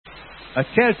A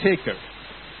caretaker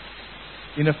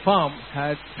in a farm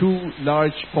had two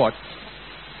large pots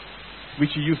which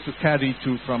he used to carry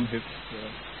from his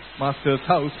master's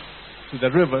house to the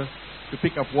river to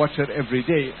pick up water every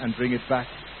day and bring it back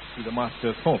to the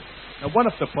master's home. Now, one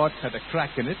of the pots had a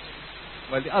crack in it,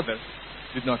 while the other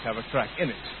did not have a crack in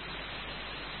it.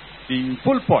 The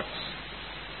full pots,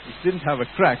 which didn't have a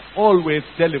crack, always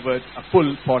delivered a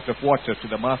full pot of water to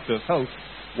the master's house,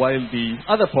 while the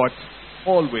other pot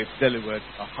always delivered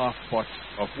a half pot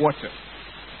of water.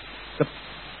 The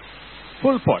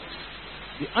full pot,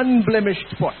 the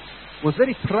unblemished pot, was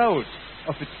very proud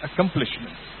of its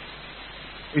accomplishment.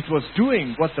 It was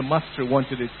doing what the master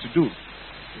wanted it to do.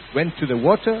 It went to the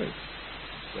water, it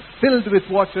was filled with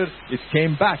water, it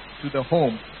came back to the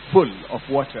home full of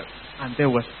water, and there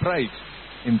was pride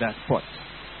in that pot.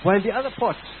 While the other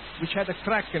pot, which had a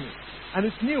crack in it, and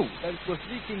it knew that it was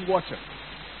leaking water,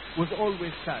 was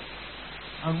always sad.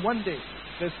 And one day,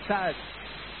 the sad,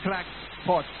 cracked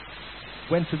pot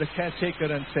went to the caretaker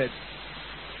and said,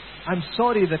 "I'm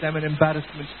sorry that I'm an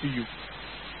embarrassment to you.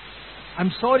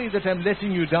 I'm sorry that I'm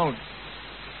letting you down."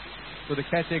 So the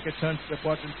caretaker turns to the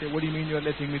pot and says, "What do you mean you're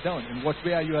letting me down? In what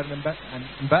way are you an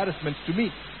embarrassment to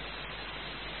me?"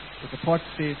 So the pot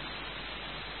says,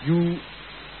 "You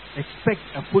expect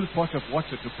a full pot of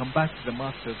water to come back to the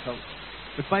master's house.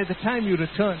 But by the time you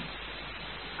return,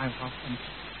 I'm half empty."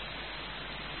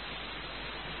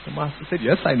 The master said,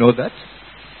 "Yes, I know that.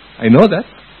 I know that.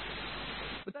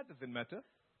 But that doesn't matter.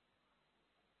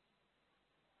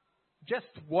 Just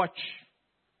watch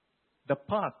the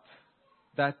path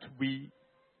that we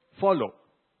follow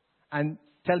and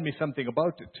tell me something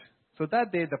about it." So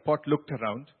that day the pot looked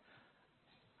around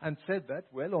and said that,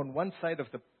 well, on one side of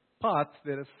the path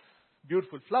there is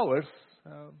beautiful flowers,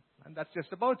 and that's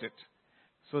just about it.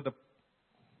 So the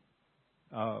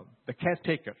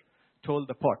caretaker told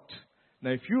the pot,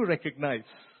 "Now if you recognize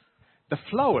the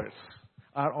flowers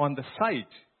are on the side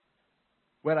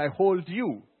where I hold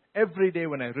you every day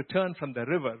when I return from the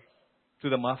river to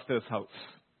the master's house.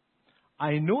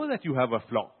 I know that you have a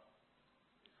flaw.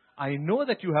 I know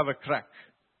that you have a crack.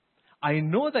 I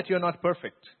know that you're not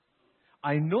perfect.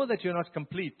 I know that you're not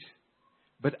complete.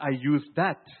 But I used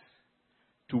that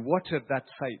to water that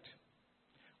side.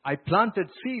 I planted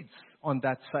seeds on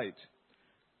that side.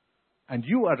 And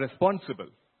you are responsible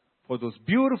for those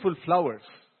beautiful flowers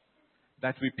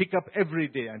that we pick up every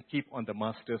day and keep on the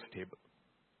master's table."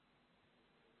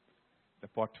 The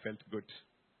pot felt good.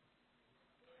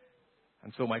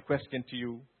 And so my question to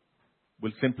you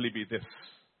will simply be this: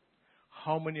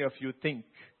 how many of you think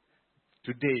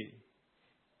today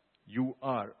you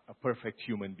are a perfect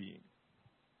human being?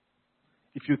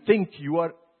 If you think you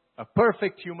are a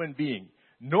perfect human being,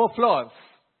 no flaws,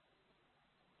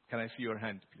 can I see your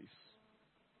hand, please?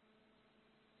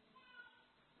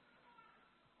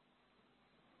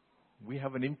 We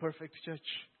have an imperfect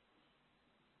church.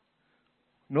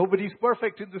 Nobody's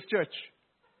perfect in this church.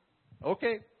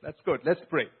 Okay, that's good. Let's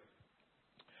pray.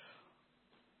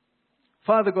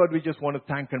 Father God, we just want to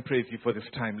thank and praise you for this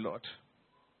time, Lord.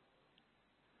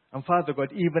 And Father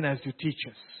God, even as you teach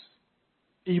us,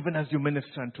 even as you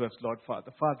minister unto us, Lord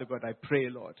Father, Father God, I pray,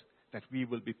 Lord, that we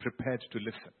will be prepared to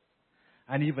listen.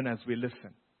 And even as we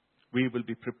listen, we will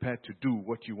be prepared to do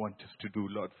what you want us to do,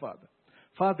 Lord Father.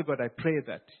 Father God, I pray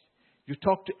that you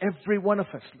talk to every one of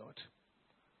us, Lord.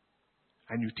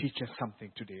 And you teach us something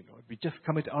today, Lord. We just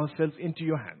commit ourselves into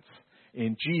your hands.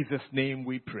 In Jesus' name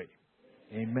we pray.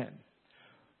 Amen.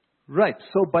 Right,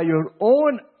 so by your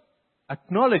own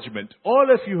acknowledgement, all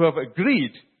of you have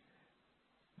agreed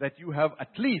that you have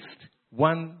at least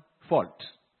one fault.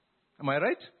 Am I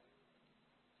right?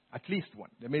 At least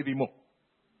one. There may be more.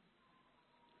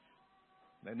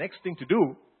 The next thing to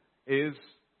do is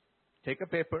take a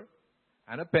paper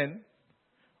and a pen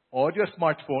or your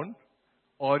smartphone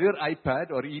or your iPad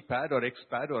or ePad or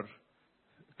XPad or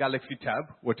Galaxy Tab,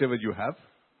 whatever you have,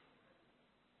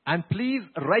 and please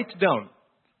write down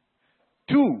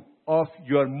 2 of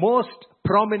your most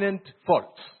prominent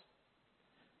faults.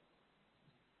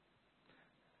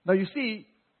 Now you see,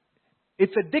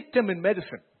 it's a dictum in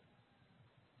medicine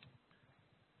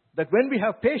that when we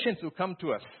have patients who come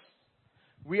to us,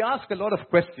 we ask a lot of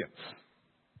questions.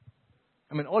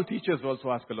 I mean, all teachers also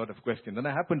ask a lot of questions, and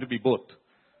I happen to be both.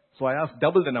 So I ask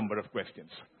double the number of questions.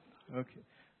 Okay.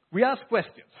 We ask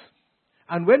questions.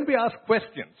 And when we ask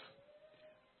questions,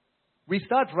 we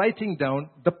start writing down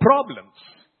the problems.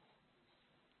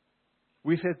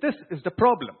 We say, this is the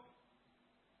problem.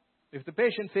 If the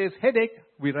patient says headache,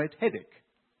 we write headache.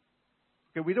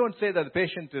 Okay, we don't say that the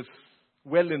patient is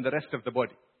well in the rest of the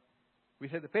body. We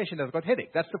say the patient has got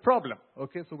headache. That's the problem.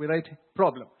 Okay, so we write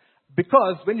problem.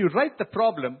 Because when you write the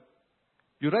problem,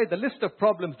 you write the list of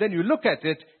problems, then you look at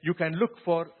it, you can look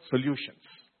for solutions.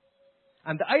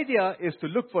 And the idea is to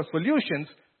look for solutions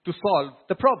to solve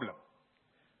the problem.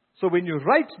 So when you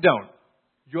write down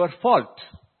your fault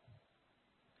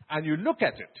and you look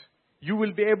at it, you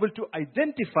will be able to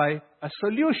identify a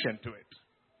solution to it.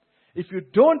 If you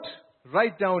don't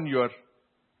write down your,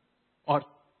 or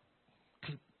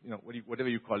whatever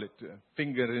you call it,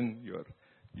 finger in your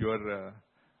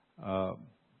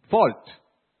fault,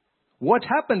 what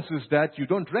happens is that you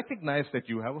don't recognize that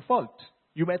you have a fault.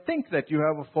 You may think that you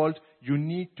have a fault. You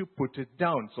need to put it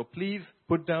down. So please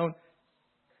put down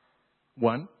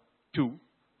 1, 2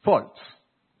 faults.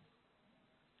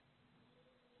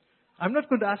 I'm not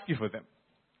going to ask you for them.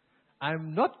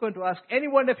 I'm not going to ask any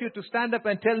one of you to stand up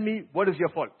and tell me what is your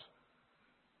fault.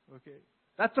 Okay?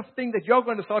 That's a thing that you're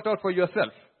going to sort out for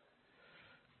yourself.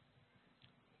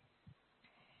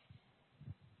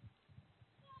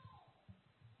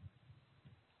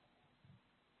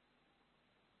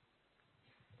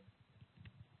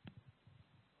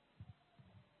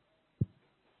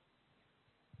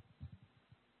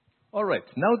 All right.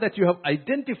 Now that you have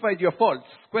identified your faults,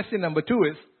 question number 2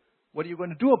 is, what are you going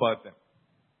to do about them?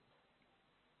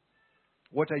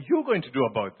 What are you going to do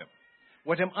about them?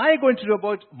 What am I going to do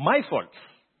about my faults?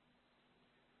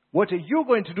 What are you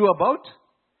going to do about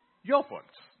your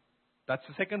faults? That's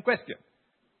the second question.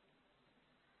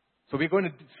 So we're going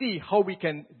to see how we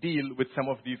can deal with some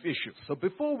of these issues. So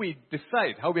before we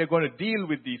decide how we are going to deal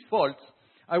with these faults,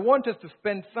 I want us to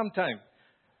spend some time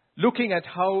looking at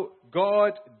how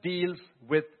God deals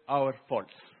with our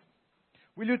faults.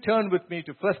 Will you turn with me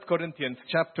to 1 Corinthians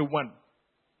chapter 1?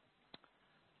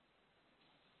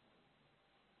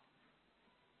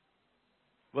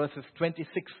 Verses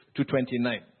 26 to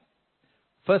 29.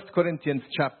 1 Corinthians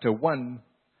chapter 1,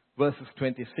 verses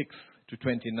 26 to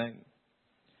 29.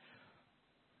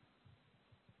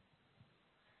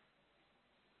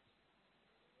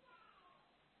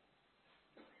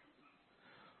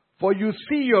 For you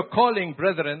see your calling,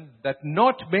 brethren, that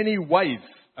not many wise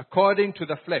according to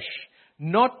the flesh,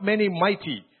 not many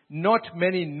mighty, not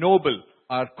many noble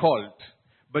are called.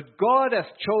 But God has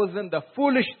chosen the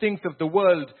foolish things of the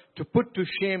world to put to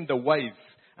shame the wise.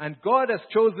 And God has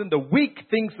chosen the weak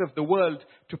things of the world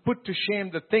to put to shame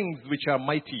the things which are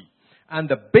mighty. And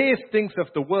the base things of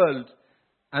the world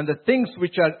and the things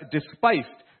which are despised,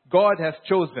 God has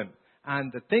chosen.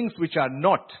 And the things which are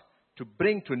not, to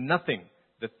bring to nothing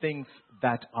the things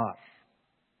that are.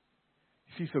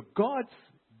 See, so God's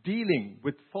dealing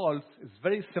with faults is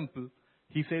very simple.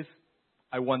 He says,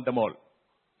 I want them all.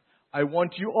 I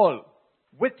want you all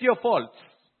with your faults.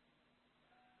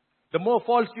 The more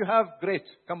faults you have, great.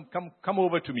 Come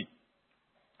over to me.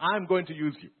 I'm going to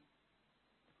use you.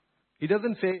 He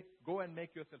doesn't say, go and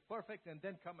make yourself perfect and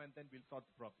then come and then we'll solve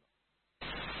the problem.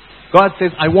 God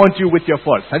says, I want you with your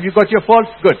faults. Have you got your faults?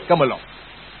 Good. Come along.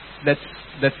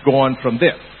 Let's go on from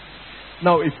there.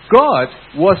 Now, if God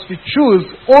was to choose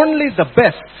only the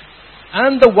best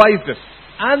and the wisest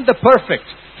and the perfect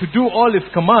to do all His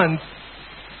commands,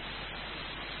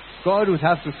 God would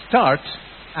have to start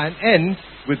and end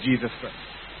with Jesus Christ.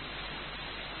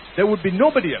 There would be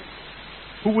nobody else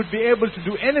who would be able to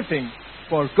do anything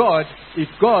for God if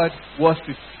God was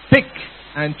to pick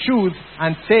and choose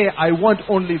and say, I want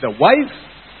only the wise,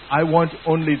 I want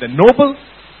only the noble,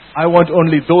 I want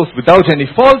only those without any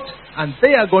fault, and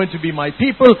they are going to be my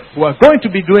people who are going to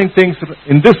be doing things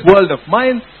in this world of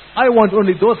mine. I want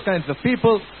only those kinds of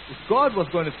people. If God was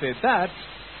going to say that,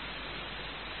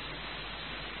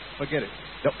 forget it.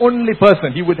 The only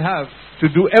person He would have to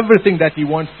do everything that He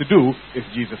wants to do is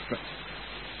Jesus Christ.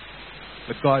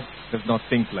 But God does not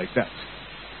think like that.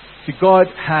 See, God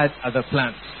had other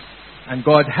plans. And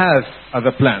God has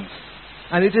other plans.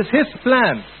 And it is His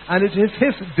plan and it is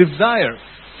His desire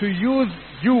to use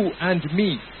you and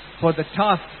me for the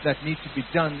tasks that need to be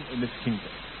done in His kingdom.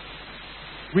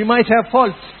 We might have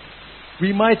faults.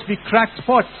 We might be cracked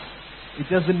pots. It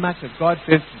doesn't matter. God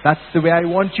says, that's the way I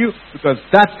want you, because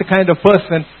that's the kind of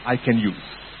person I can use.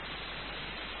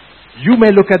 You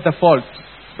may look at the faults,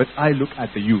 but I look at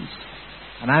the use.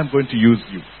 And I'm going to use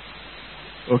you.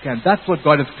 Okay, and that's what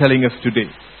God is telling us today.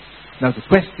 Now the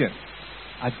question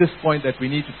at this point that we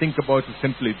need to think about is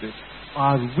simply this.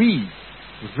 Are we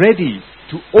ready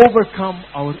to overcome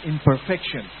our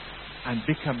imperfection and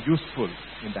become useful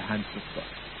in the hands of God?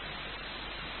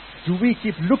 Do we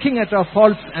keep looking at our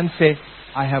faults and say,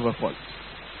 I have a fault.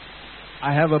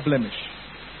 I have a blemish.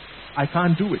 I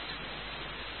can't do it.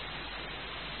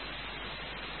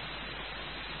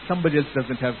 Somebody else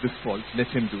doesn't have this fault. Let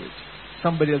him do it.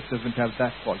 Somebody else doesn't have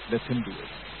that fault. Let him do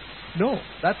it. No,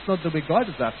 that's not the way God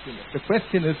is asking us. The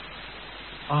question is,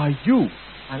 are you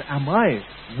and am I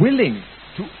willing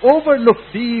to overlook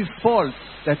these faults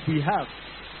that we have?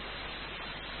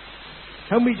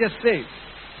 Can we just say,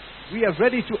 we are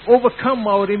ready to overcome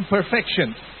our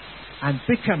imperfections and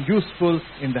become useful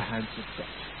in the hands of God?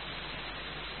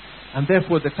 And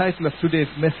therefore, the title of today's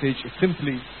message is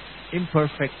simply,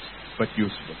 Imperfect but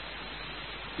Useful.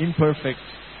 Imperfect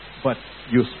but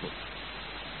useful.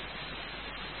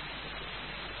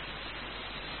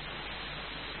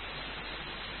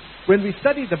 When we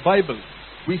study the Bible,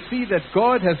 we see that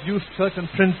God has used certain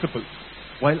principles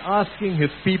while asking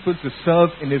His people to serve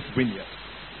in His vineyard.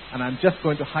 And I'm just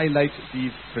going to highlight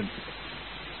these principles.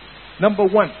 Number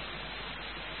one,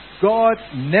 God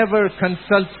never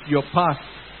consults your past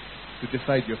to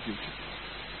decide your future.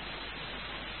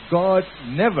 God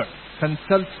never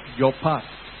consults your past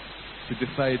to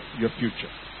decide your future.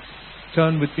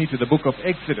 Turn with me to the book of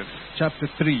Exodus, chapter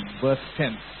 3, verse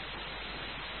 10.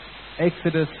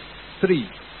 Exodus 3,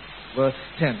 verse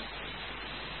 10.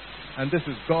 And this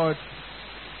is God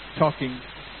talking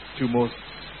to Moses.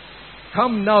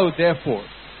 Come now, therefore,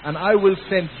 and I will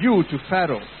send you to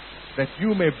Pharaoh, that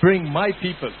you may bring my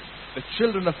people, the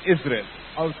children of Israel,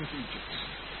 out of Egypt.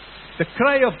 The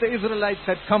cry of the Israelites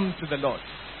had come to the Lord.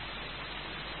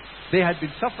 They had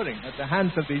been suffering at the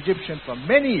hands of the Egyptians for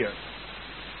many years.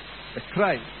 The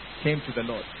cry came to the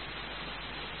Lord.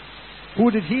 Who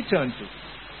did He turn to?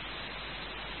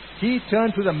 He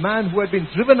turned to the man who had been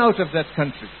driven out of that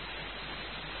country.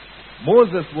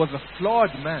 Moses was a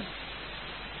flawed man.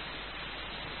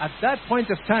 At that point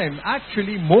of time,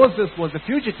 actually, Moses was a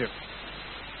fugitive.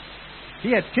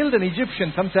 He had killed an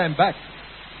Egyptian some time back.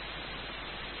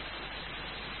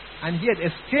 And he had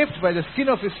escaped by the skin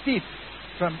of his teeth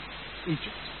from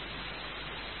Egypt.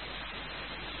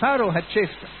 Pharaoh had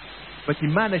chased him, but he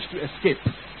managed to escape.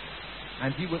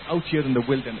 And he was out here in the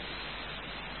wilderness.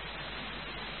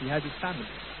 He had his family.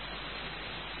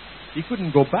 He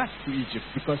couldn't go back to Egypt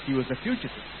because he was a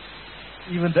fugitive.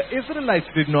 Even the Israelites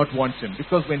did not want him,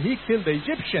 because when he killed the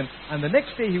Egyptian and the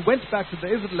next day he went back to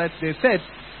the Israelites, they said,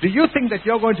 do you think that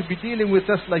you're going to be dealing with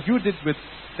us like you did with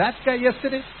that guy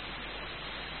yesterday?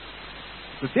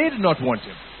 So they did not want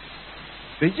him.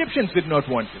 The Egyptians did not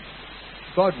want him.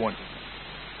 God wanted him.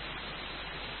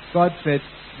 God said,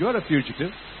 you're a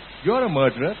fugitive, you're a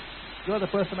murderer, you're the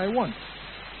person I want.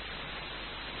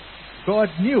 God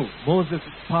knew Moses'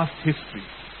 past history,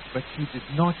 but He did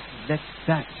not let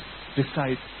that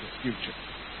decide his future.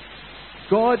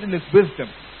 God in His wisdom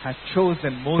had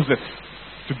chosen Moses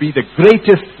to be the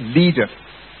greatest leader,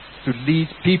 to lead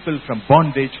people from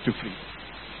bondage to freedom.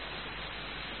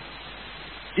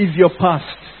 Is your past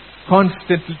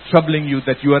constantly troubling you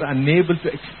that you are unable to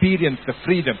experience the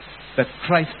freedom that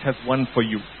Christ has won for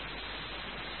you?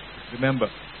 Remember,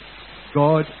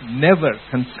 God never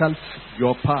consults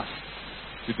your past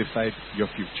to decide your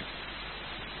future.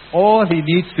 All He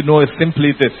needs to know is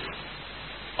simply this: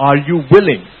 are you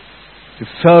willing to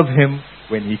serve Him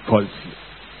when He calls you?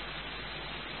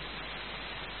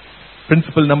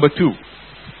 Principle number 2.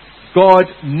 God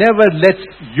never lets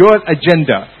your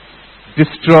agenda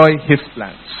destroy His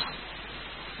plans.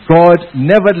 God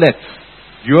never lets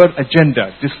your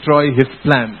agenda destroy His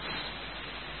plans.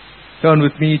 Turn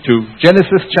with me to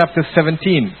Genesis chapter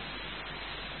 17,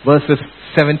 verses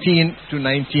 17 to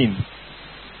 19.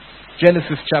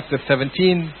 Genesis chapter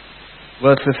 17,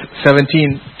 verses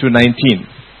 17 to 19.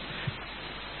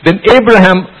 Then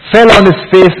Abraham fell on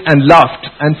his face and laughed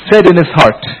and said in his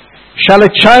heart, shall a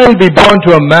child be born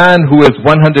to a man who is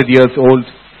 100 years old?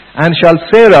 And shall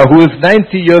Sarah, who is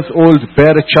 90 years old,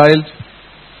 bear a child?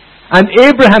 And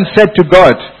Abraham said to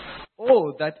God,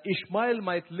 oh, that Ishmael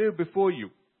might live before you.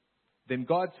 Then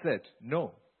God said,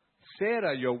 no,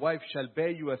 Sarah, your wife, shall bear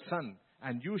you a son,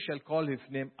 and you shall call his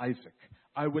name Isaac.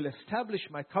 I will establish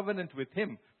my covenant with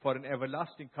him for an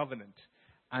everlasting covenant,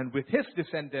 and with his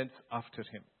descendants after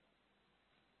him.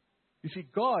 You see,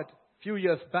 God, a few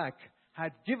years back,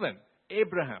 had given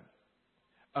Abraham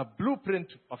a blueprint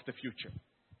of the future.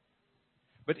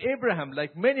 But Abraham,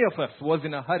 like many of us, was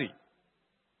in a hurry.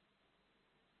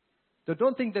 So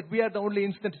don't think that we are the only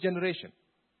instant generation.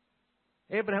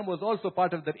 Abraham was also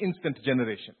part of that instant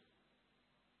generation.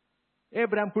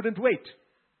 Abraham couldn't wait.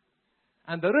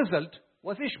 And the result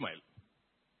was Ishmael.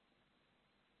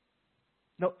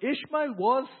 Now, Ishmael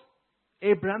was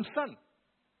Abraham's son.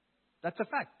 That's a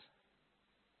fact.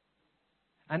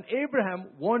 And Abraham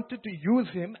wanted to use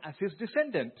him as his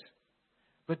descendant.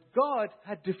 But God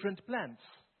had different plans.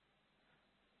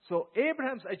 So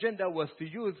Abraham's agenda was to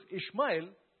use Ishmael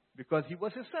because he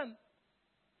was his son.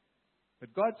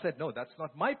 But God said, no, that's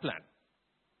not my plan.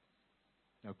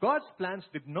 Now, God's plans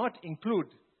did not include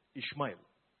Ishmael.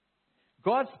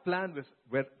 God's plan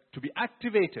were to be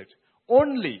activated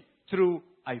only through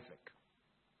Isaac.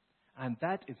 And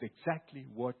that is exactly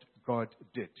what God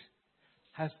did.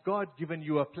 Has God given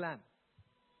you a plan?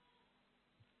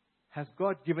 Has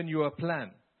God given you a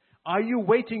plan? Are you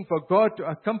waiting for God to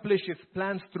accomplish His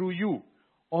plans through you?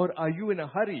 Or are you in a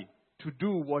hurry to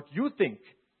do what you think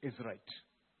is right?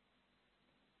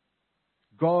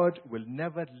 God will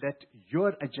never let your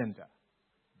agenda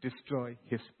destroy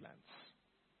His plans.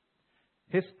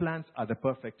 His plans are the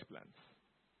perfect plans.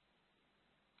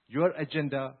 Your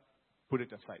agenda, put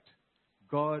it aside.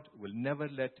 God will never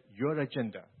let your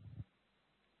agenda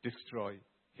destroy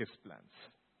His plans.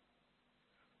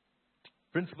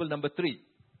 Principle number 3.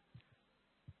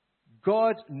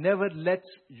 God never lets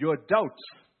your doubts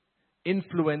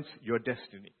influence your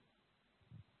destiny.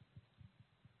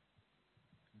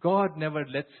 God never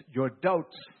lets your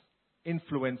doubts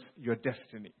influence your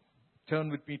destiny. Turn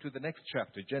with me to the next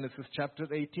chapter, Genesis chapter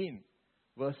 18,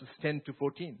 verses 10 to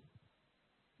 14.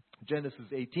 Genesis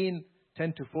 18,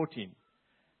 10 to 14.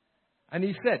 And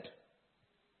he said,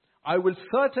 I will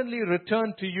certainly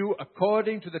return to you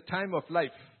according to the time of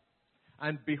life.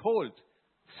 And behold,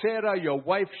 Sarah your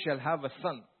wife shall have a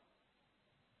son.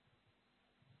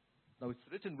 Now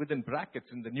it's written within brackets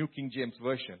in the New King James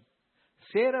Version.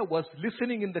 Sarah was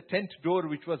listening in the tent door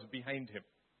which was behind him.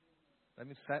 That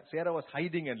means Sarah was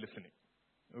hiding and listening.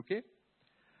 Okay?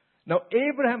 Now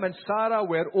Abraham and Sarah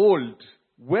were old,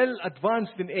 well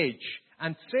advanced in age,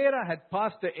 and Sarah had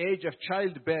passed the age of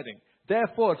childbearing.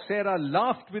 Therefore Sarah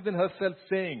laughed within herself,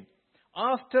 saying,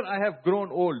 After I have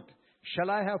grown old, shall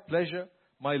I have pleasure,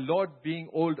 my Lord being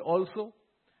old also?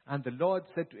 And the Lord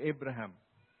said to Abraham,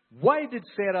 Why did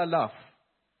Sarah laugh,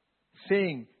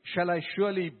 saying, Shall I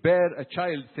surely bear a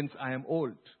child since I am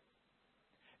old?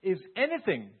 Is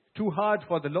anything too hard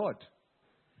for the Lord?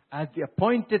 At the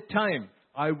appointed time,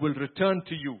 I will return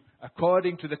to you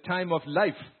according to the time of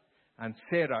life, and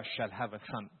Sarah shall have a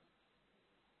son.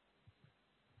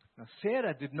 Now,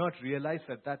 Sarah did not realize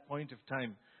at that point of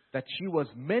time that she was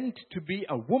meant to be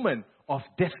a woman of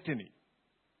destiny.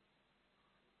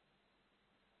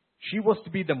 She was to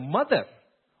be the mother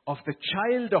of the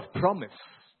child of promise.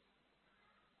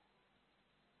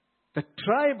 The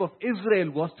tribe of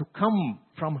Israel was to come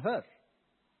from her.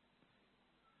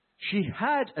 She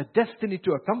had a destiny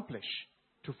to accomplish,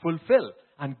 to fulfill,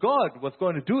 and God was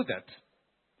going to do that.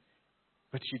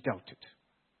 But she doubted.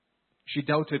 She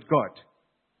doubted God.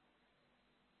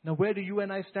 Now, where do you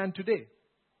and I stand today?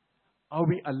 Are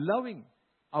we allowing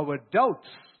our doubts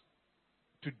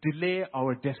to delay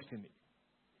our destiny?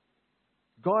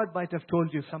 God might have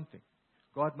told you something.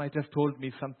 God might have told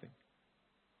me something.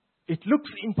 It looks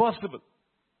impossible.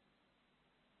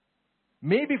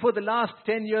 Maybe for the last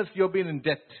 10 years you've been in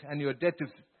debt, and your debt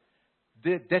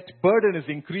burden is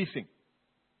increasing.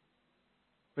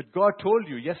 But God told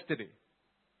you yesterday,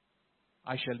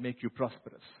 I shall make you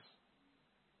prosperous.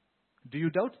 Do you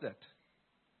doubt that?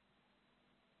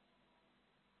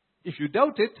 If you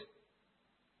doubt it,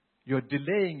 you're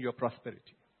delaying your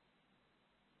prosperity.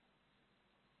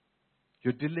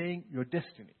 You're delaying your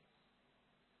destiny.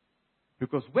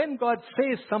 Because when God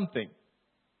says something,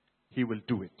 He will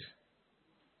do it.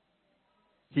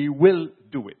 He will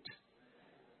do it.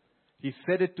 He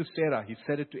said it to Sarah. He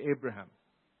said it to Abraham.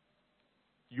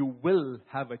 You will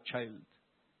have a child.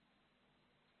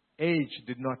 Age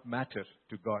did not matter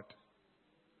to God.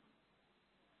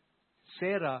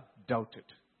 Sarah doubted.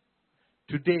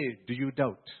 Today, do you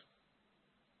doubt?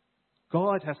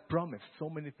 God has promised so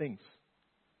many things.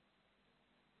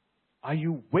 Are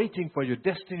you waiting for your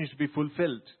destiny to be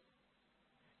fulfilled?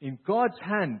 In God's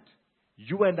hand,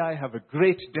 you and I have a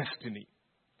great destiny.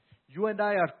 You and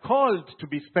I are called to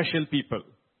be special people.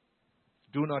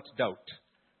 Do not doubt.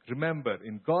 Remember,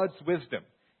 in God's wisdom,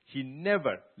 He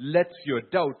never lets your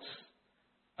doubts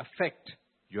affect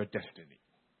your destiny.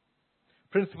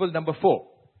 Principle number 4.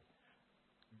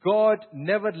 God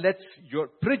never lets your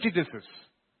prejudices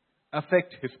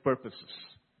affect His purposes.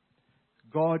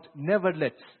 God never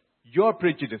lets your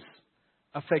prejudice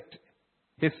affect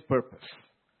His purpose.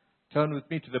 Turn with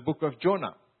me to the book of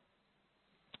Jonah,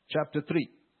 chapter 3.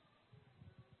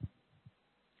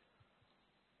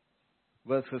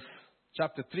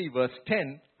 Chapter 3, verse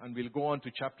 10, and we'll go on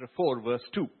to chapter 4, verse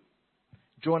 2.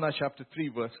 Jonah chapter 3,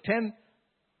 verse 10,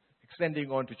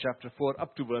 extending on to chapter 4,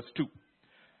 up to verse 2.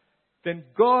 Then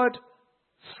God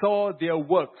saw their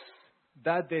works,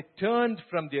 that they turned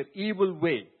from their evil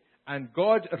way, and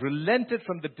God relented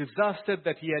from the disaster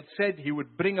that He had said He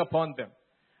would bring upon them.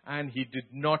 And He did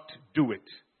not do it.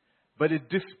 But it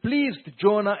displeased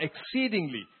Jonah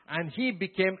exceedingly, and he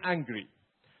became angry.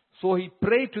 So he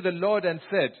prayed to the Lord and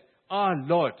said, "Ah,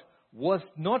 Lord, was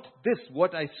not this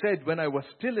what I said when I was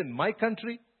still in my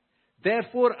country?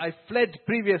 Therefore I fled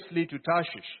previously to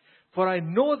Tarshish, for I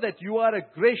know that you are a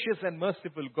gracious and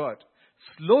merciful God,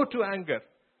 slow to anger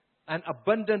and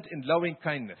abundant in loving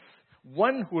kindness,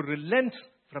 one who relents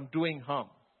from doing harm."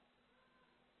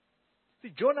 See,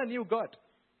 Jonah knew God.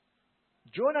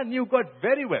 Jonah knew God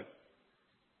very well.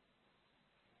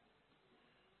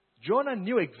 Jonah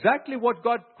knew exactly what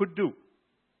God could do.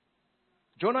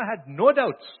 Jonah had no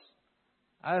doubts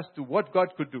as to what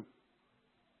God could do.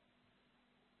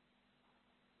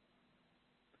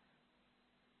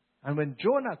 And when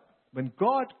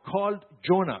God called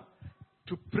Jonah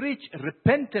to preach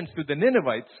repentance to the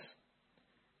Ninevites,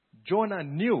 Jonah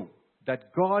knew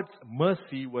that God's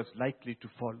mercy was likely to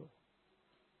follow.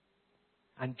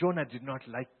 And Jonah did not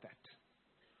like that.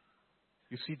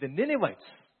 You see, the Ninevites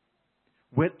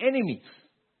were enemies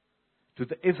to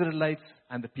the Israelites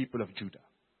and the people of Judah.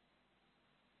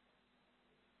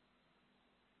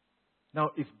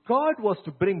 Now, if God was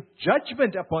to bring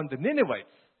judgment upon the Ninevites,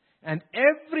 and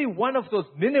every one of those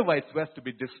Ninevites was to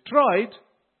be destroyed,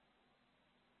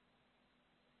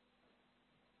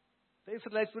 the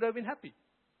Israelites would have been happy.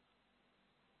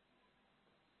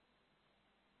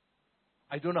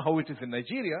 I don't know how it is in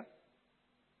Nigeria,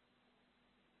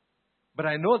 but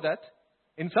I know that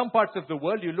in some parts of the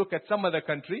world, you look at some other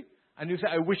country and you say,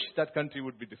 "I wish that country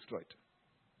would be destroyed."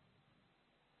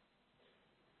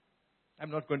 I'm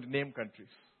not going to name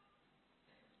countries.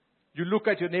 You look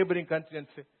at your neighboring country and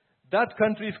say, "That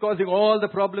country is causing all the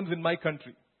problems in my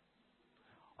country.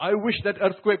 I wish that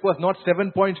earthquake was not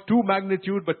 7.2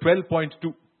 magnitude, but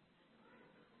 12.2.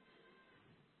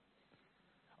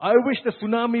 I wish the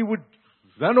tsunami would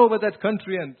run over that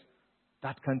country and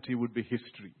that country would be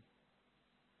history."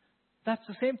 That's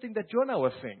the same thing that Jonah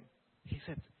was saying. He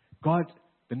said, "God,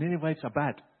 the Ninevites are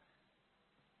bad.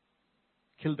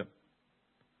 Kill them.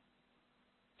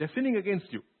 They're sinning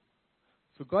against you."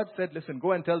 So God said, "Listen,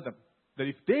 go and tell them that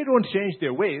if they don't change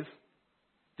their ways,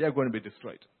 they are going to be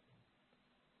destroyed."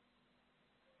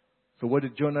 So what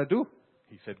did Jonah do?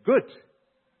 He said, "Good.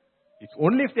 It's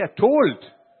only if they are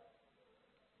told,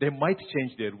 they might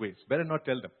change their ways. Better not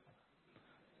tell them.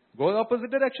 Go the opposite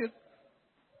direction."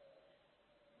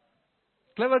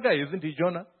 Clever guy, isn't he,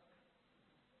 Jonah?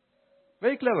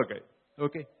 Very clever guy.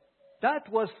 Okay. That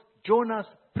was Jonah's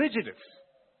prejudice.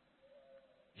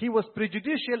 He was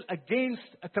prejudicial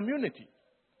against a community.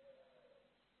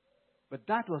 But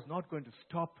that was not going to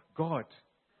stop God.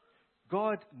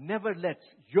 God never lets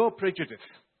your prejudice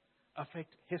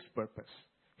affect His purpose.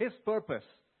 His purpose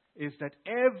is that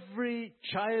every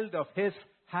child of His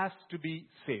has to be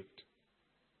saved.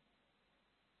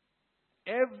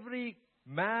 Every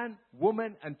man,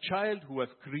 woman, and child who was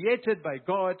created by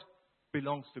God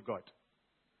belongs to God.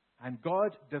 And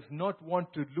God does not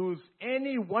want to lose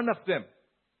any one of them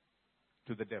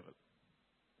to the devil.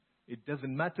 It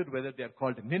doesn't matter whether they are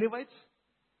called Ninevites,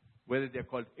 whether they are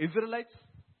called Israelites,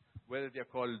 whether they are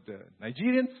called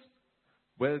Nigerians,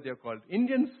 whether they are called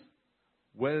Indians,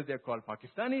 whether they are called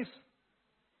Pakistanis,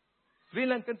 Sri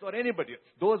Lankans, or anybody else.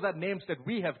 Those are names that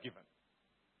we have given.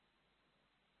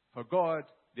 For God,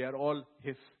 they are all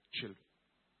His children.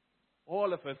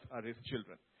 All of us are His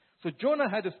children. So Jonah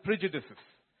had his prejudices,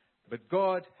 but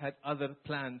God had other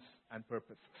plans and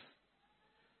purposes.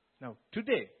 Now,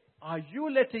 today, are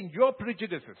you letting your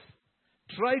prejudices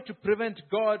try to prevent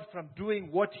God from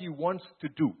doing what He wants to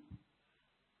do?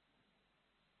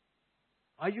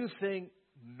 Are you saying,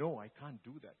 "No, I can't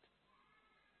do that.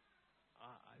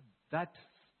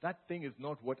 That thing is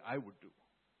not what I would do.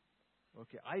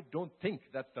 Okay, I don't think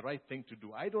that's the right thing to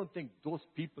do. I don't think those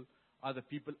people are the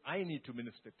people I need to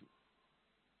minister to.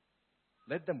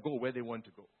 Let them go where they want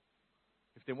to go.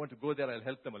 If they want to go there, I'll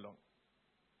help them along.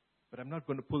 But I'm not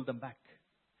going to pull them back."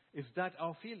 Is that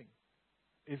our feeling?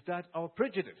 Is that our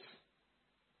prejudice?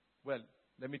 Well,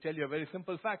 let me tell you a very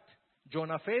simple fact.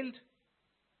 Jonah failed.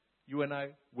 You and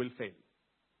I will fail.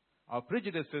 Our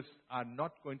prejudices are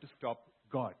not going to stop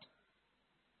God.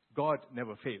 God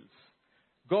never fails.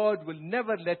 God will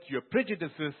never let your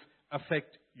prejudices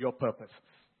affect your purposes.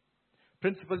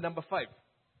 Principle number 5.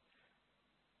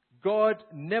 God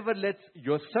never lets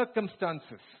your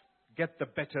circumstances get the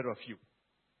better of you.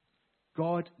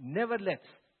 God never lets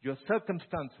your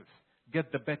circumstances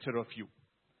get the better of you.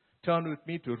 Turn with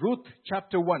me to Ruth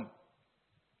chapter 1,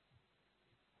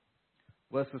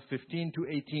 verses 15 to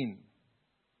 18.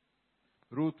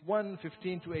 Ruth 1,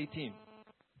 15 to 18.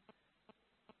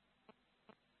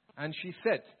 And she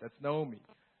said, that's Naomi,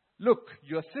 "Look,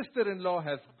 your sister-in-law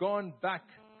has gone back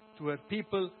to her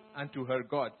people and to her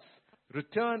gods.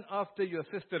 Return after your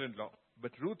sister-in-law.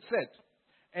 But Ruth said,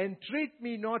 entreat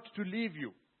me not to leave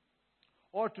you,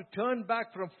 or to turn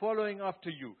back from following after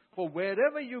you. For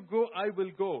wherever you go, I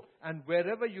will go, and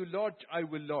wherever you lodge, I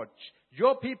will lodge.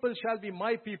 Your people shall be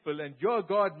my people, and your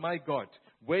God my God.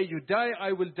 Where you die,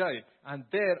 I will die, and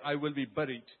there I will be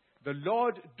buried. The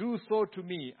Lord do so to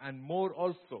me, and more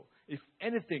also, if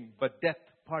anything but death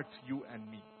parts you and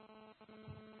me.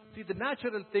 See, the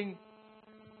natural thing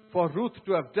for Ruth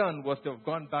to have done was to have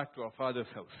gone back to her father's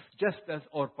house, just as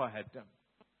Orpah had done.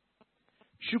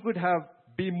 She could have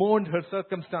bemoaned her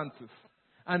circumstances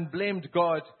and blamed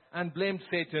God and blamed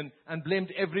Satan and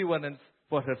blamed everyone else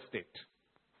for her state.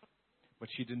 But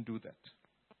she didn't do that.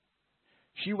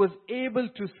 She was able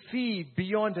to see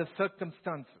beyond her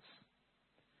circumstances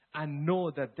and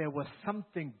know that there was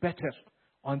something better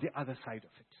on the other side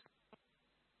of it.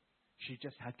 She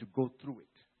just had to go through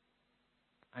it,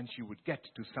 and she would get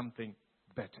to something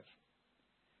better.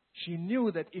 She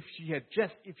knew that if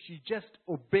she just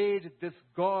obeyed this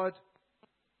God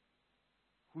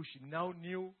who she now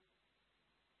knew,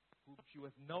 who she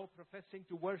was now professing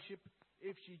to worship,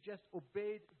 if she just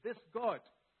obeyed this God,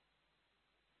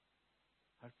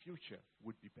 her future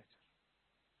would be better.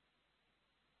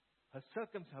 Her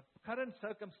current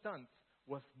circumstance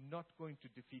was not going to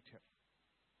defeat her.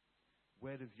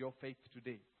 Where is your faith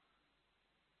today?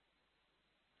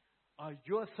 Are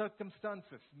your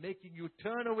circumstances making you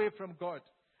turn away from God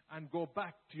and go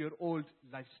back to your old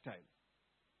lifestyle?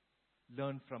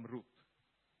 Learn from Ruth.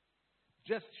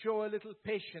 Just show a little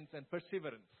patience and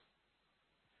perseverance.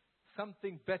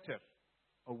 Something better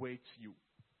awaits you.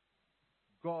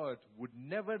 God would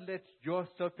never let your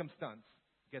circumstance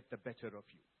get the better of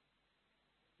you.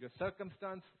 Your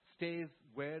circumstance stays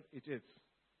where it is.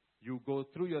 You go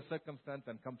through your circumstance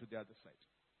and come to the other side.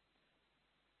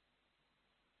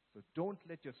 So don't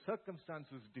let your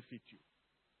circumstances defeat you.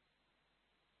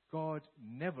 God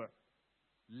never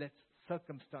lets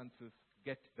circumstances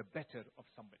get the better of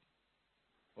somebody.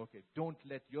 Okay, don't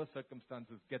let your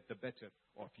circumstances get the better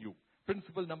of you.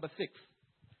 Principle number 6.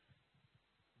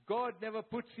 God never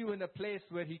puts you in a place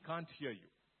where He can't hear you.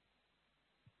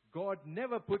 God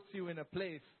never puts you in a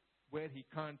place where He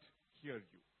can't hear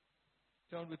you.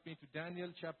 Turn with me to Daniel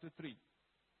chapter 3,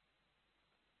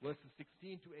 verses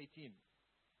 16 to 18.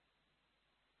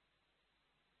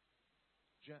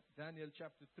 Daniel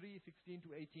chapter 3, 16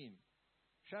 to 18.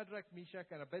 Shadrach,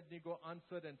 Meshach, and Abednego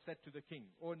answered and said to the king,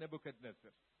 O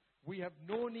Nebuchadnezzar, we have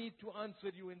no need to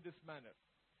answer you in this manner.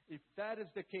 If that is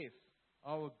the case,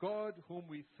 our God whom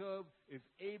we serve is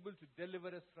able to deliver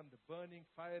us from the burning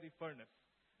fiery furnace,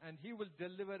 and He will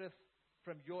deliver us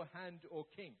from your hand, O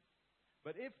king.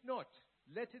 But if not,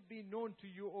 let it be known to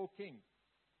you, O king,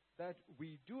 that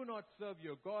we do not serve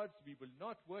your gods. We will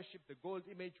not worship the gold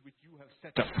image which you have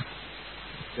set up.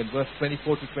 Then verse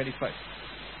 24 to 25.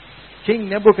 King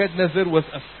Nebuchadnezzar was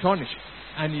astonished,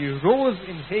 and he rose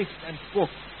in haste and spoke,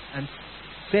 and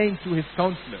saying to his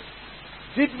counselors,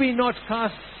 did we not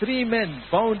cast 3 men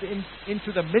bound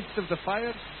into the midst of the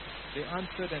fire? They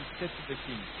answered and said to the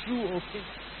king, true, O king.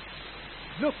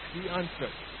 Look, he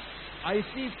answered, I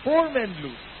see 4 men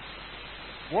loose,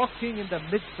 walking in the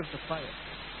midst of the fire,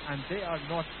 and they are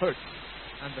not hurt,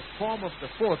 and the form of the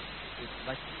 4th is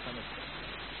like the Son of God.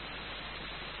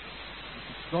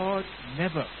 God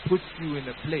never puts you in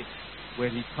a place where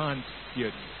He can't hear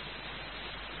you.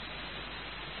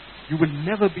 You will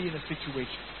never be in a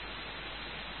situation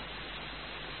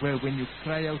where when you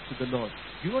cry out to the Lord,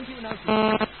 you don't even have to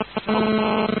shout.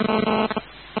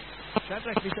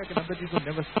 Shadrach, Meshach, and Abednego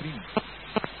never screamed.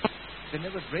 They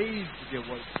never raised their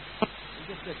voice.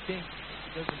 They just said, King,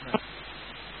 it doesn't matter.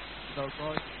 If our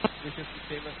God wishes to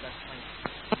save us, that's fine.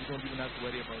 You don't even have to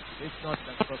worry about it. If not,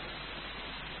 that's perfect.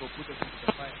 Go put us into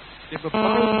the fire. They were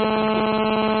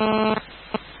bound.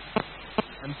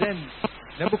 And then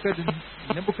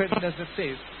Nebuchadnezzar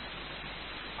says,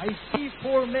 I see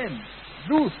 4 men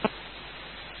loose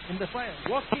in the fire,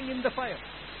 walking in the fire,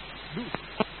 loose.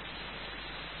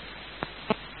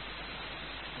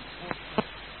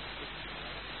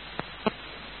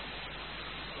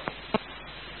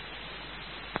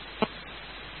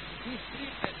 These 3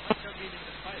 men must have been in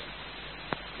the fire,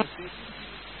 but they didn't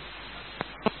make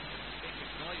a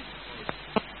noise about it.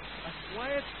 A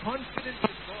quiet confidence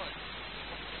in God.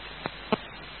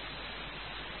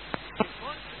 The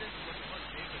confidence was not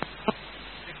negative.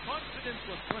 The confidence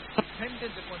was not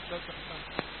dependent upon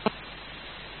circumstances.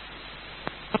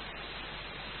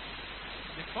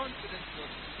 The confidence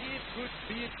was, be it good,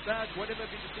 be it bad, whatever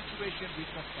be the situation, we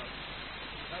trust God.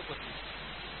 That was it.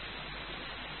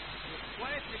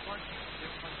 quietly confident.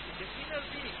 In their inner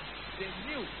being, they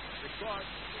knew that God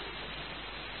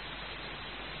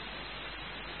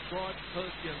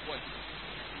heard their voice.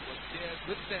 He was there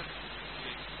with them.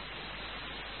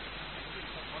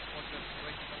 What was the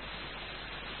right now?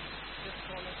 Just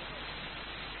call on the Lord.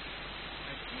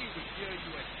 And He will hear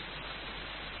you and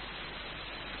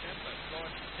remember,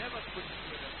 God never puts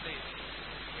you in a place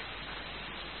where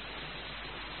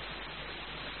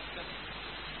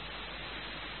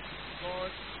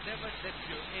God never lets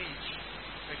your age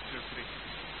affect your grace.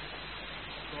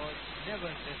 God never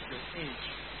lets your age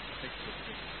affect your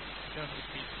grace. Turn with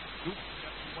me to Luke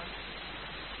chapter 1,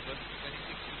 verse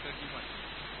 26 to 31.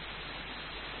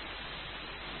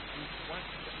 Luke 1,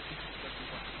 26 to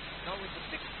 31. Now in the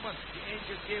 6th month, the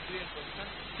angel Gabriel was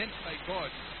sent by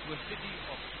God to a city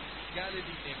of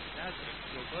Galilee named Nazareth,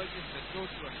 to a virgin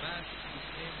betrothed to a man whose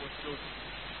name was Joseph,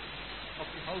 of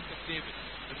the house of David.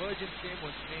 The virgin's name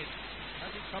was Mary.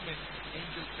 Having come in, the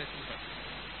angel said to her,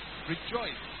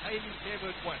 Rejoice, highly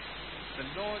favored one, the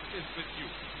Lord is with you.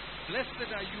 Blessed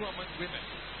are you among women.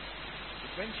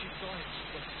 But when she saw him, she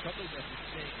was troubled at his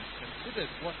saying, and considered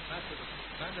what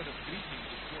manner of greeting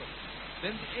this was.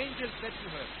 Then the angel said to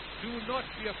her, Do not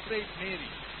be afraid, Mary,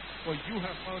 for you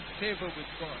have found favor with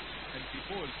God. And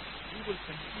behold, you will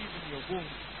conceive in your womb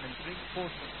and bring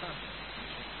forth a son, and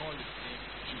shall call his name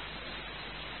Jesus.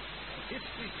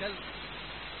 History tells us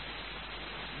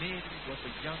Mary was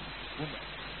a young woman.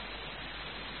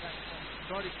 In fact, some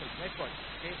historical records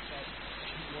state that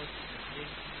she was in her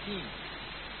late teens.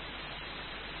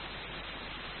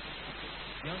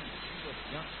 She was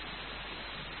young.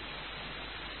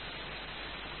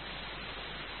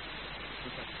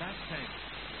 But at that time,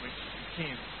 when she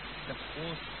became the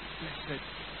most blessed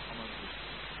among women.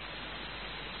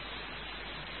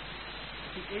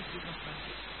 The age did not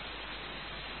matter.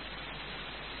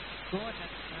 God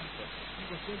had planned her. He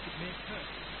was going to make her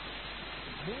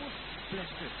the most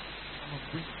blessed among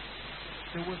women.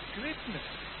 There was greatness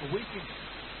awaiting her.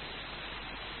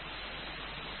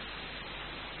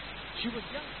 She was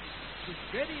young. She was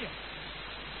very young.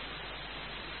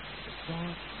 But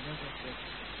God never let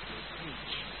your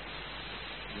age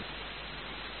with you.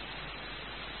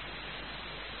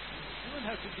 You don't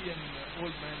have to be an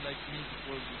old man like me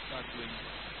before you start doing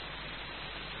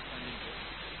standing there.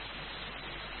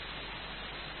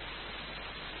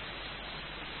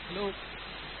 Hello?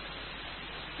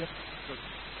 Yep. Good.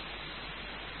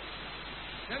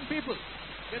 Young people,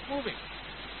 get moving.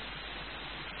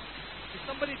 If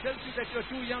somebody tells you that you're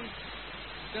too young,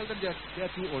 tell them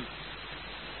they're too old.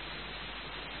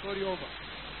 Story over.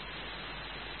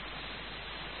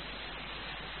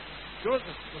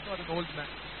 Joseph was not an old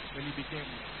man when he became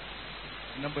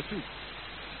number 2.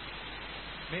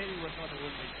 Mary was not an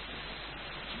old lady.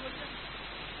 She was young.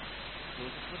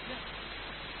 Joseph was young.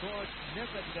 God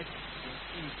never let your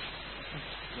age affect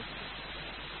your faith.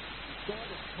 If God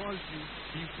has called you,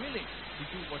 be willing to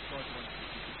do what God wants you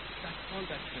to do. That's all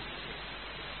that's necessary.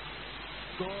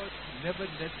 God never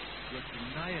lets your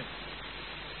denial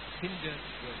hinder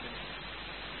your ministry.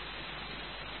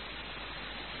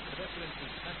 The reference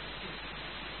is Matthew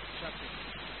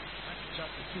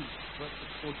chapter 2,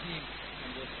 verses 14 and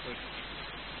verse 13.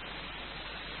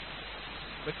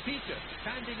 But Peter,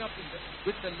 standing up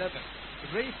with the 11,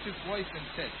 raised his voice and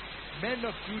said, Men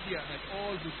of Judea and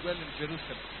all who dwell in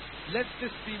Jerusalem, let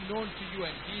this be known to you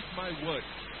and heed my word.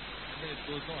 And then it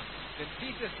goes on. Then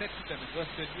Peter said to them in verse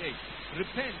 38,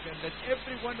 Repent and let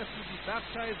every one of you be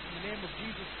baptized in the name of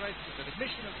Jesus Christ for the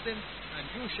remission of sins, and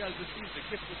you shall receive the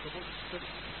gift of the Holy Spirit.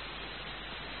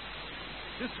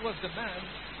 This was the man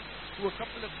who a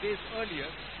couple of days earlier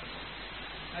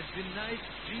had denied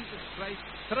Jesus Christ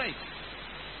thrice.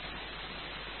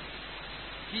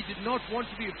 He did not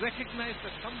want to be recognized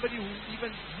as somebody who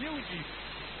even knew Jesus.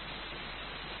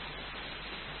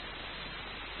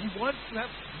 He wants to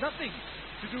have nothing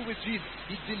to do with Jesus.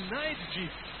 He denied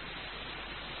Jesus.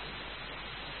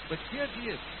 But here he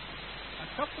is, a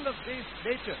couple of days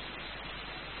later,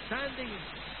 standing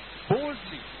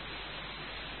boldly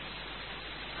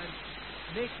and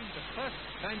making the first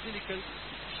evangelical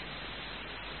mission.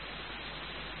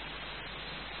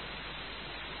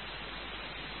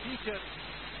 Peter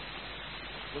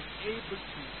was able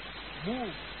to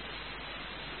move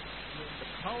in the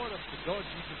power of the Lord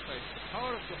Jesus Christ, the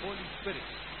power of the Holy Spirit.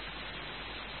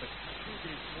 But 2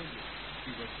 days earlier,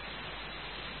 he was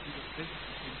ready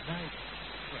to deny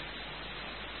Christ.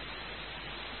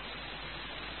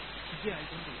 Today, I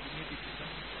don't know, you may be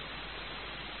denying Christ.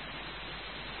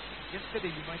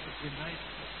 Yesterday, you might have denied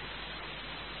Christ.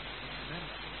 But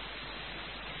remember,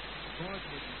 God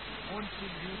may be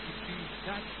wanting you to be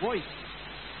that voice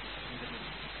in the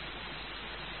ministry.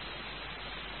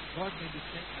 God may be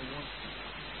saying, I want you.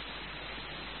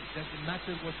 It doesn't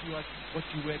matter what you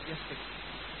were yesterday.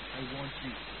 I want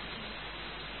you.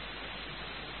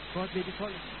 God may be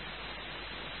calling you.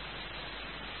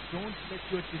 Don't let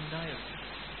your denial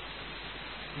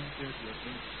hinder your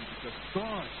ministry, because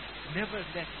God never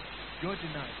let your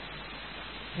denial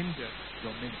hinder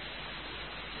your ministry.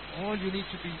 All you need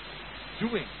to be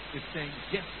doing is saying,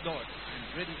 yes, Lord,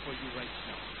 I'm ready for you right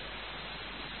now.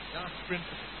 Last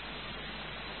principle.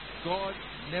 God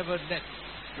never lets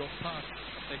your past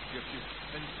affect your future.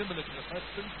 Very similar to the first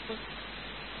principle.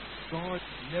 God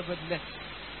never lets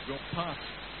your past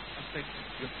affect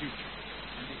your future.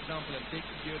 And the example I'm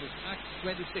taking here is Acts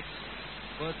 26,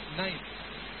 verse 9.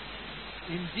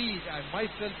 Indeed, I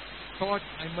myself thought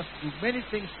I must do many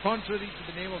things contrary to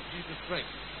the name of Jesus Christ.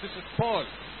 This is Paul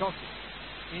talking.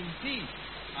 Indeed,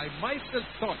 I myself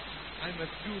thought I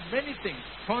must do many things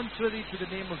contrary to the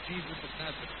name of Jesus of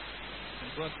Nazareth. In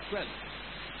verse 12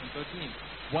 and 13.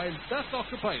 While thus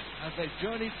occupied, as I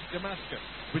journeyed to Damascus,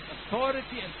 with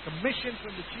authority and commission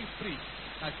from the chief priest,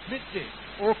 at midday,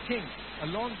 O king,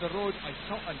 along the road I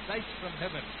saw a light from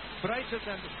heaven, brighter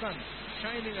than the sun,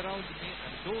 shining around me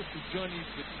and those who journeyed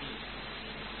with me.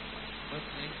 Verse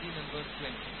 19 and verse 20.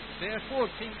 Therefore,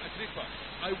 King Agrippa,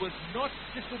 I was not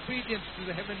disobedient to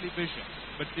the heavenly vision,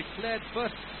 but declared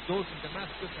first those in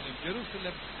Damascus and in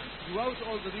Jerusalem and throughout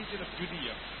all the region of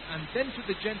Judea, and then to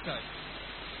the Gentiles,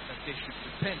 that they should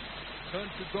repent, turn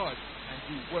to God, and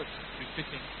do works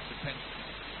befitting repentance.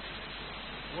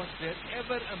 Was there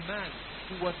ever a man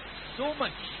who was so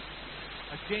much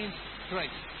against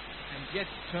Christ and yet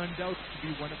turned out to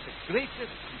be one of the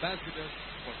greatest ambassadors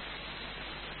for Christ?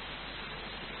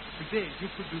 Today, you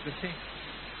could do the same.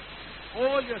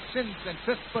 All your sins and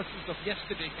trespasses of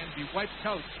yesterday can be wiped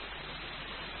out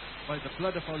by the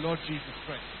blood of our Lord Jesus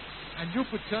Christ. And you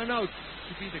could turn out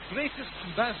to be the greatest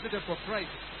ambassador for Christ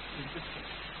in this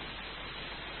world.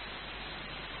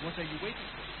 What are you waiting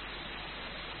for?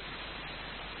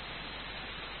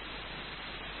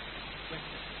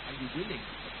 Are you willing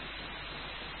for that?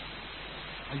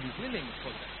 Are you willing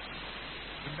for that?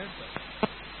 Remember,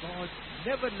 God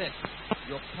never lets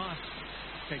your past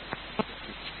affect your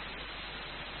future.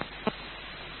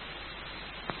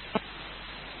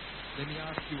 Let me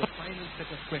ask you a final set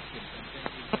of questions and then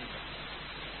we'll move on.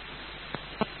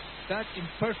 That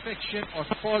imperfection or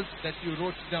fault that you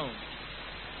wrote down,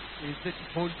 is it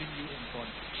holding you in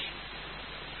bondage?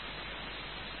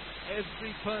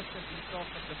 Every person we saw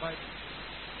from the Bible,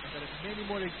 and there are many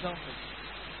more examples,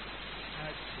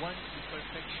 had one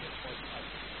imperfection or the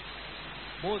other.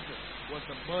 Moses was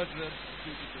a murderer and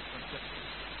fugitive from justice.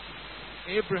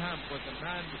 Abraham was a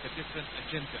man with a different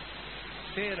agenda.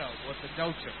 Sarah was a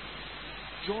doubter.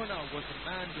 Jonah was a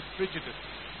man with prejudice.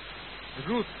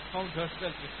 Ruth found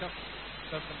herself in tough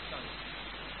circumstances.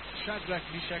 Shadrach,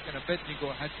 Meshach, and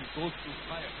Abednego had to go through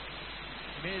fire.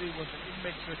 Mary was an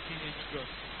immature teenage girl.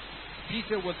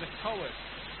 Peter was a coward.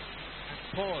 And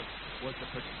Paul was a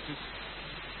persecutor.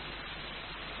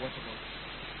 What about you?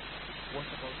 What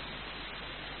about you?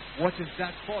 What is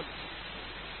that fault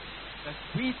that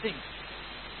we think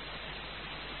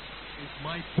is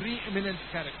my preeminent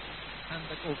character? Hand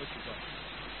that over to God.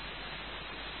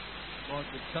 God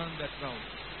will turn that round.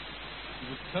 He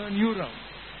will turn you round.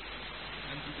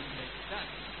 And He will make that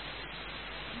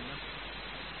nothing.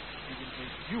 He will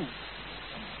make you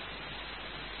something.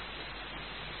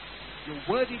 Your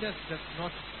worthiness does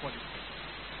not qualify.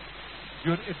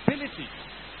 Your ability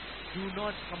do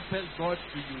not compel God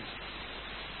to use you.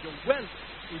 Your wealth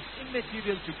is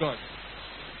immaterial to God.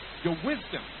 Your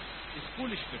wisdom is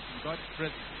foolishness in God's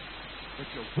presence. But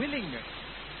your willingness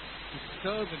to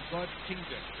serve in God's kingdom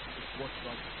is what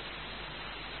God wants.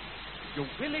 Your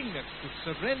willingness to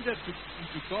surrender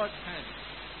into God's hands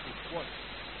is what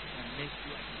can make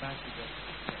you ambassador of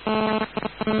Christ.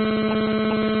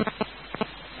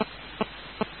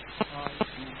 Are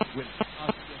you willing?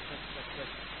 Ask yourself that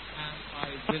question. Am I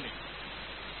willing?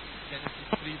 Genesis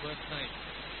 3 verse 9.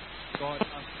 God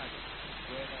asked Adam,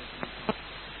 where are you?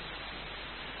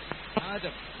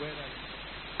 Adam, where are you?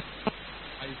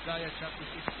 Isaiah chapter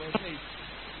 6 verse 8.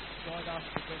 God asked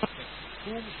the question,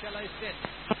 whom shall I send?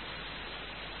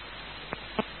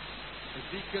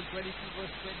 Ezekiel 22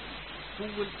 verse 20. Who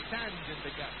will stand in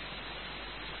the gap?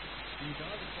 These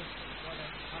are the questions God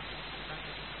has asked us to stand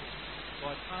in the gap.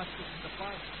 God asked us in the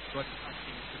past. God is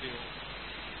asking us today also.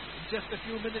 In just a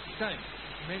few minutes' time,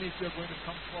 many of you are going to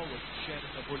come forward to share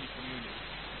in the Holy Communion.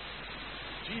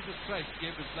 Jesus Christ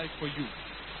gave His life for you.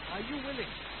 Are you willing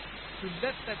to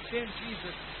let that same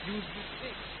Jesus use you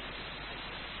today?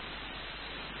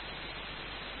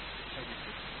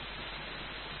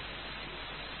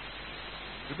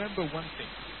 remember one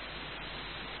thing.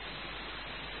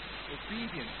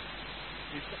 Obedience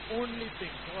is the only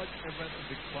thing God ever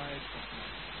requires of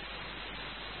man.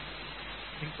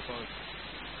 Think about it.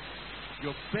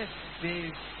 Your best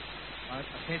days are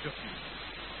ahead of you,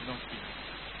 not behind.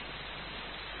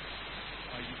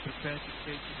 Are you prepared to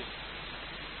say today,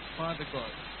 Father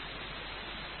God,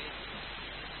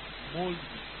 mold me,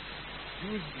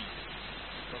 use me,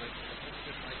 so that I can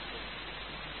fulfill my purpose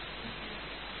in the end.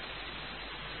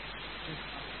 Just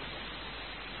ask the Lord.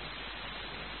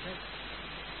 Yes.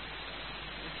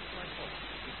 This is my fault.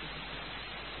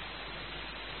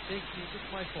 Take me, this is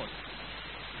my fault.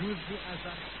 Use me as I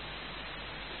am.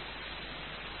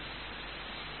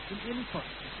 In any part,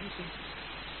 if you think,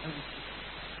 I will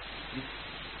use.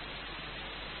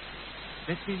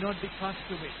 Let me not be cast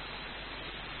away.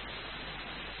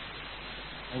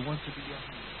 I want to be your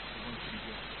hand. I want to be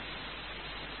your hand.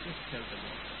 Just tell the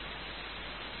Lord.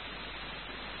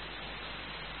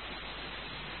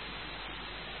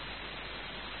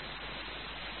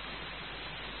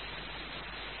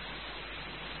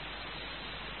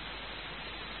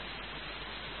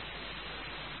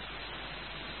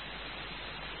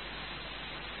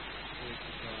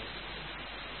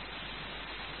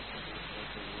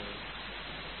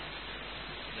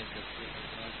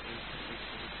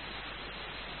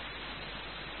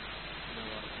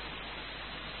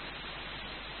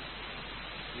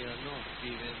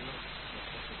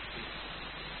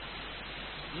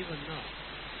 Even now,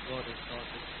 God has taught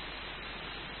us,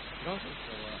 brought us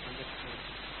our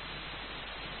understanding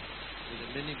with the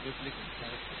many biblical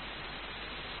characters.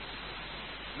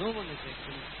 No one is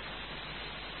excellent,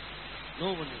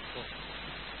 no one is perfect,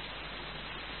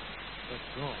 but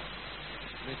God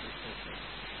makes us perfect.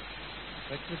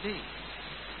 But today,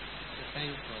 the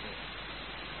time for us.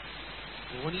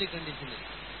 The only condition is,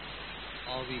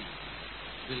 are we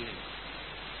willing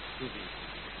to be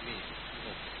made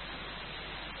perfect?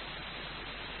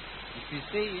 If you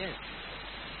say yes,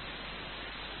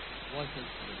 voice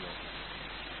unto the Lord.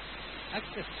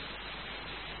 Accept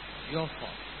your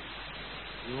fault.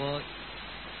 You are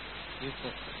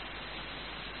imperfect.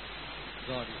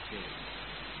 God is there.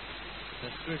 The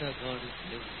Spirit of God is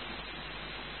there.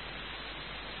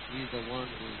 He is the one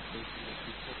who is going to make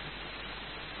you perfect.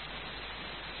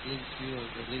 Cleanse you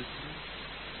and release you.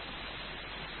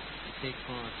 And take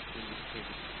part in this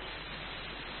service.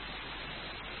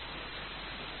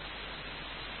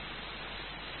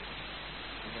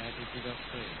 Attitude of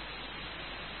prayer.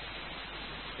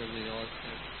 So we all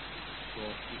stand to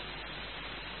our feet.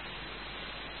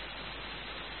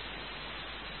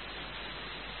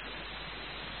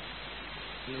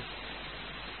 Please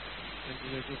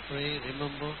continue to pray,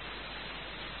 remember,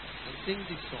 and sing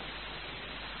this song.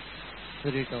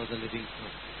 Spirit of the living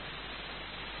God.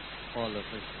 All of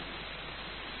us.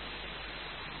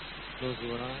 Close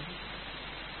your eyes.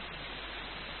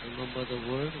 Remember the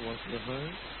word, what you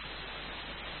heard.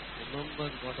 Remember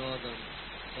what are the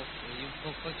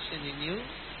imperfection in you,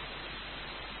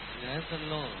 and ask the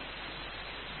Lord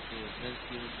to help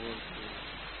you more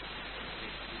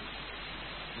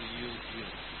to use you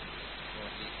for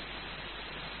His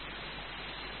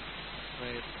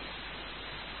prayer.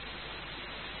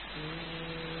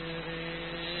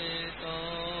 Spirit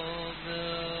of the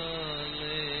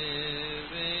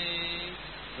living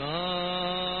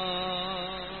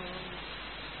God,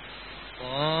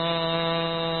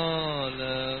 fall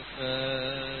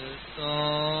afresh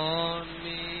on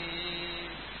me.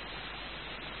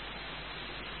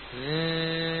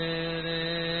 Spirit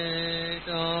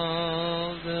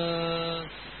of the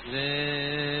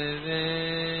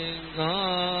living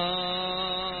God,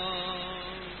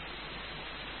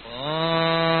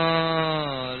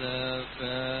 fall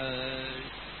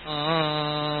afresh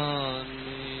on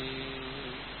me.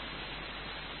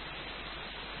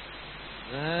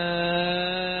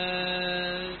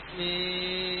 Let me,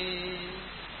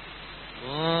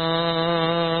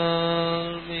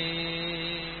 mold me,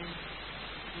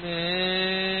 make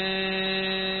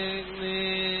me,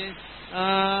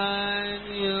 and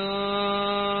use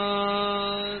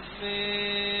me.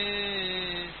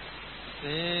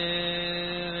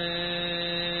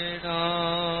 Spirit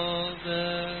of the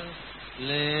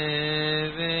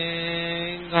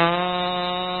living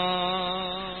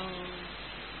God,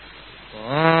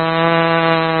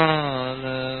 fall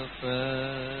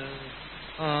afresh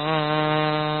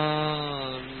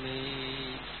on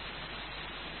me.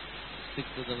 Speak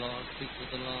to the Lord, speak to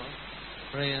the Lord,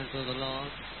 pray unto the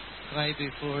Lord, cry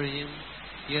before Him.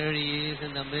 Here He is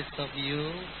in the midst of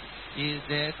you. He is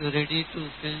there ready to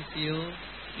cleanse you,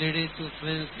 ready to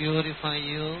purify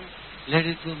you,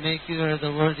 ready to make you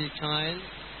the worthy child.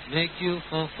 make you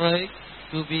perfect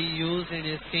to be used in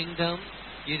His kingdom.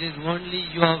 It is only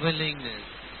your willingness.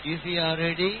 If you are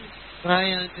ready,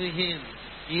 cry unto Him.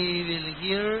 He will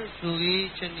hear to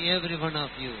each and every one of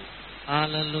you.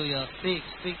 Hallelujah. Speak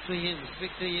to Him,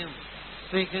 speak to Him.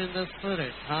 Speak in the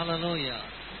Spirit. Hallelujah.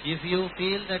 If you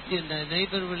feel that your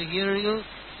neighbor will hear you,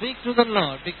 speak to the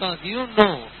Lord, because you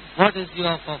know what is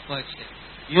your perfection.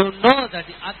 You know that,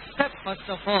 accept first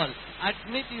of all,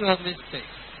 admit your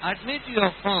mistakes, admit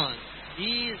your faults.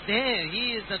 He is there.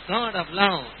 He is the God of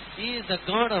love. He is the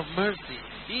God of mercy.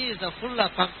 He is the full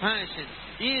of compassion.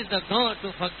 He is the God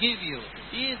to forgive you.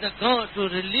 He is the God to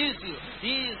release you.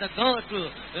 He is the God to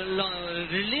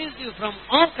release you from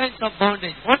all kinds of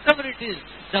bondage. Whatever it is,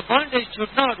 the bondage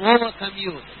should not overcome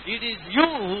you. It is you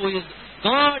who is.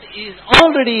 God is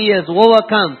already has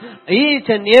overcome each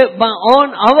and every on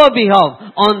our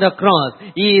behalf on the cross.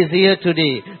 He is here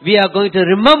today. We are going to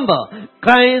remember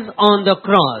Christ on the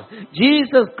cross.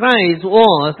 Jesus Christ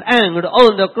was hanged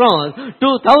on the cross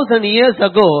 2,000 years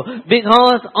ago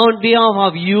because on behalf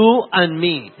of you and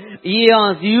me. He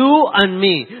has you and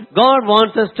me. God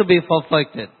wants us to be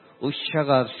perfected.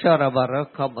 Ushagar sharabara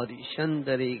kabari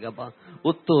shandari gaba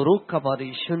utturu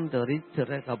kabari shandari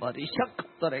tere kabari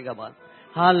shakatare gaba.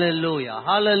 Hallelujah,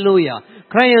 hallelujah.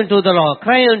 Cry unto the Lord,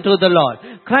 cry unto the Lord,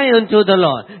 cry unto the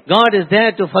Lord. God is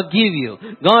there to forgive you.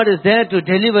 God is there to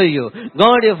deliver you.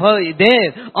 God is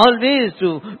there always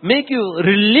to make you,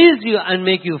 release you and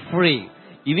make you free.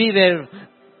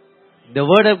 The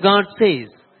Word of God says,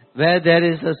 where there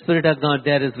is a Spirit of God,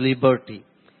 there is liberty.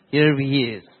 Here He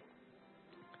is.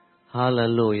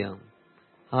 Hallelujah,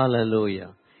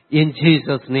 hallelujah. In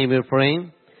Jesus' name we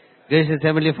pray. Gracious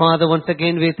Heavenly Father, once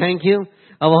again we thank you.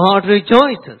 Our heart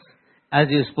rejoices as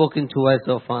you have spoken to us,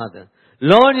 O Father.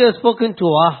 Lord, you have spoken to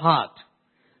our heart.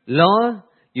 Lord,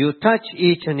 you touch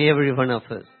each and every one of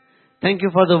us. Thank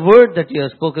you for the word that you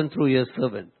have spoken through your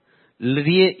servant.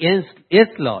 Yes,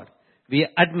 Lord, we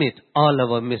admit all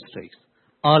our mistakes,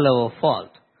 all our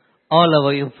fault, all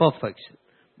our imperfection.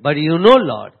 But you know,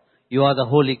 Lord, you are the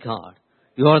holy God.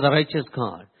 You are the righteous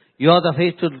God. You are the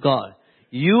faithful God.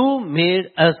 You made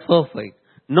us perfect,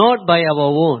 not by our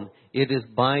own. It is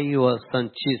by your Son,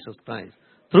 Jesus Christ.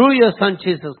 Through your Son,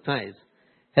 Jesus Christ,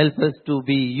 help us to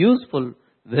be useful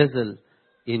vessel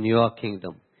in your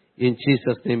kingdom. In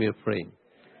Jesus' name we pray.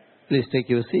 Please take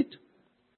your seat.